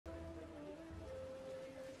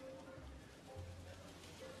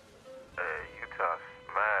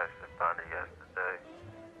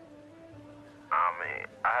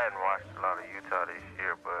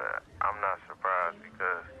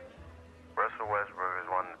Russell Westbrook is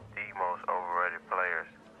one of the most overrated players.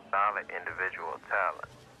 Solid individual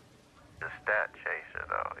talent. The stat chaser,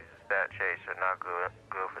 though. He's a stat chaser, not good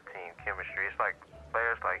for team chemistry. It's like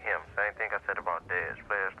players like him. Same thing I said about Dez.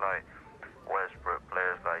 Players like Westbrook,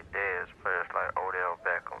 players like Dez, players like Odell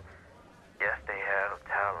Beckham. Yes, they have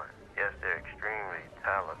talent. Yes, they're extremely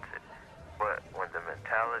talented. But when the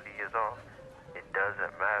mentality is off, it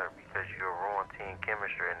doesn't matter because you'll ruin team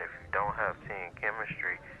chemistry. And if you don't have team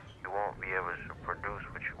chemistry, you won't be able to produce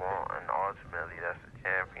what you want. And ultimately, that's a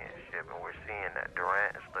championship. And we're seeing that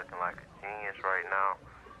Durant is looking like a genius right now.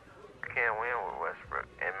 You can't win with Westbrook.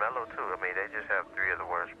 And Melo, too. I mean, they just have three of the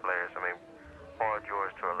worst players. I mean, Paul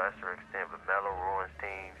George to a lesser extent, but Melo ruins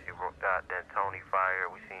teams. He got D'Antoni fired.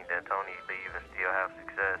 We've seen D'Antoni leave and still have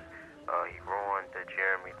success. He ruined the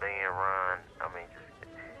Jeremy Lin run. I mean,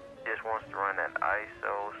 just wants to run that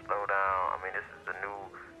ISO, slow down. I mean, this is the new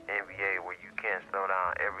NBA where you can't slow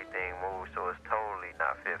down, everything moves, so it's totally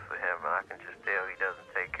not fit for him. And I can just tell he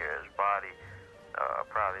doesn't take care of his body,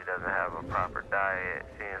 probably doesn't have a proper diet.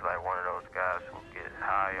 Seems like one of those guys who gets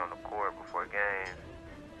high on the court before games.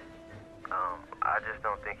 I just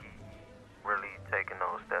don't think he's really taking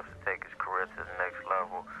those steps to take his career to the next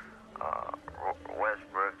level.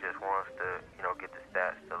 Westbrook just wants to, get the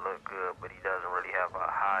stats to look good, but he doesn't really have a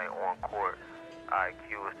high on-court IQ.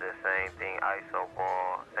 It's the same thing, ISO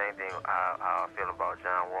ball, same thing how I feel about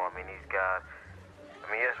John Wall. I mean, these guys,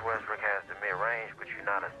 yes, Westbrook has the mid-range, but you're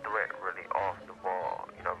not a threat really off the ball,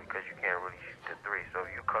 because you can't really shoot the three. So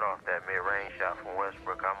if you cut off that mid-range shot from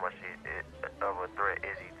Westbrook, how much of a threat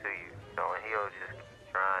is he to you? And he'll just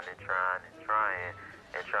keep trying to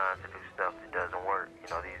do stuff that doesn't work.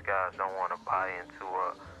 These guys don't want to buy into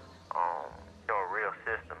a real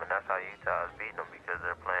system, and that's how Utah is beating them, because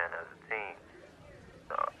they're playing as a team.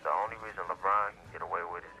 The only reason LeBron can get away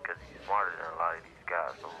with it is because he's smarter than a lot of these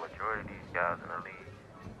guys. So the majority of these guys in the league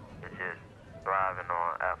is just thriving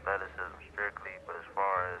on athleticism strictly, but as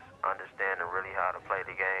far as understanding really how to play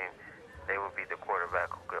the game, they would be the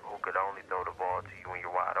quarterback who could only throw the ball to you when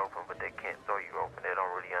you're wide open, but they can't throw you open. They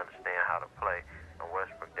don't really understand how to play. And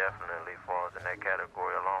Westbrook definitely falls in that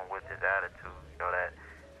category, along with his attitude. That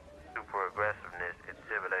super aggressiveness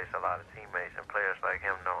intimidates a lot of teammates, and players like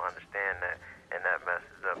him don't understand that, and that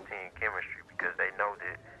messes up team chemistry because they know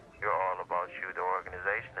that you're all about you. The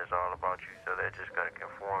organization is all about you, so they're just going to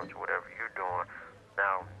conform to whatever you're doing.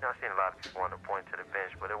 Now, I've seen a lot of people want to point to the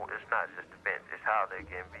bench, but it's not just the bench. It's how they're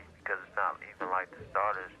getting beat, because it's not even like the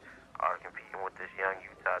starters are competing with this young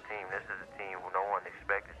Utah team. This is a team who no one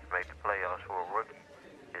expected to make the playoffs, who a rookie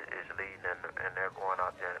is leading, and they're going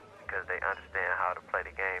out there because they understand how to play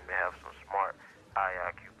the game. They have some smart, high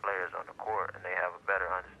IQ players on the court, and they have a better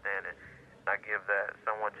understanding. I give that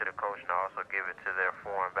somewhat to the coach, and I also give it to their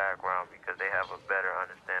foreign background, because they have a better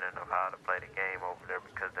understanding of how to play the game over there,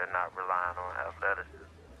 because they're not relying on athleticism.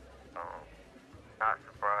 Not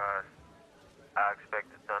surprised. I expect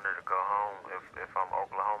the Thunder to go home. If I'm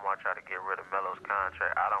Oklahoma, I try to get rid of Melo's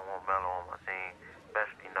contract. I don't want Melo on my team,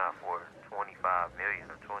 especially not for $25 million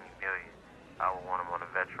or $20 million. I would want him on a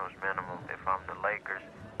veterans minimum. If I'm the Lakers,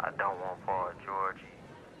 I don't want Paul George.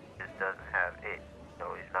 He just doesn't have it.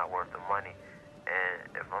 He's not worth the money. And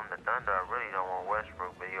if I'm the Thunder, I really don't want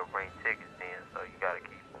Westbrook, but he'll bring tickets in, so you got to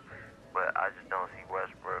keep him. But I just don't see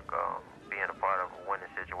Westbrook being a part of a winning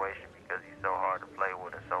situation, because he's so hard to play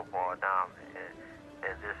with and so ball dominant.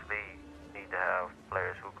 And this league needs to have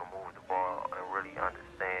players who can move the ball and really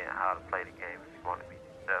understand how to play the game if you want to be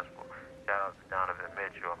successful. Shout out to Donovan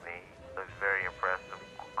Mitchell. He looks very impressive.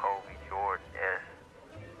 Kobe, Jordan-esque.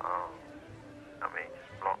 Just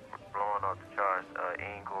blowing off the charts.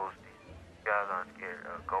 Ingles, these guys aren't scared.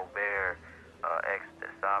 Gobert, the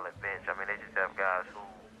solid bench. They just have guys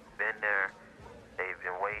who've been there. They've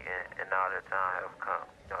been waiting, and now their time have come.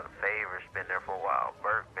 The Favor's been there for a while.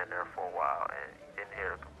 Burke been there for a while, and you didn't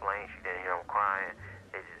hear the complaints. You didn't hear them crying.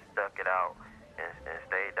 They just stuck it out and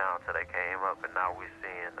stayed down till they came up, and now we're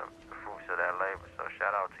seeing the fruits of that labor. So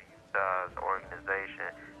shout out to Utah's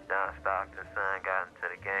organization. John Stockton's son got into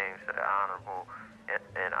the game, so they're honorable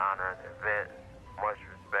and honoring the vet. Much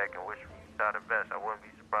respect, and wish Utah the best. I wouldn't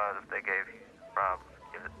be surprised if they gave you problems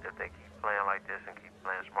if they keep playing like this and keep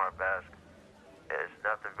playing smart basketball. There's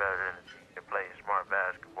nothing better than a team that plays smart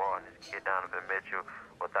basketball, and this kid Donovan Mitchell,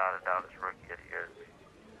 without a doubt, is Rookie of the Year.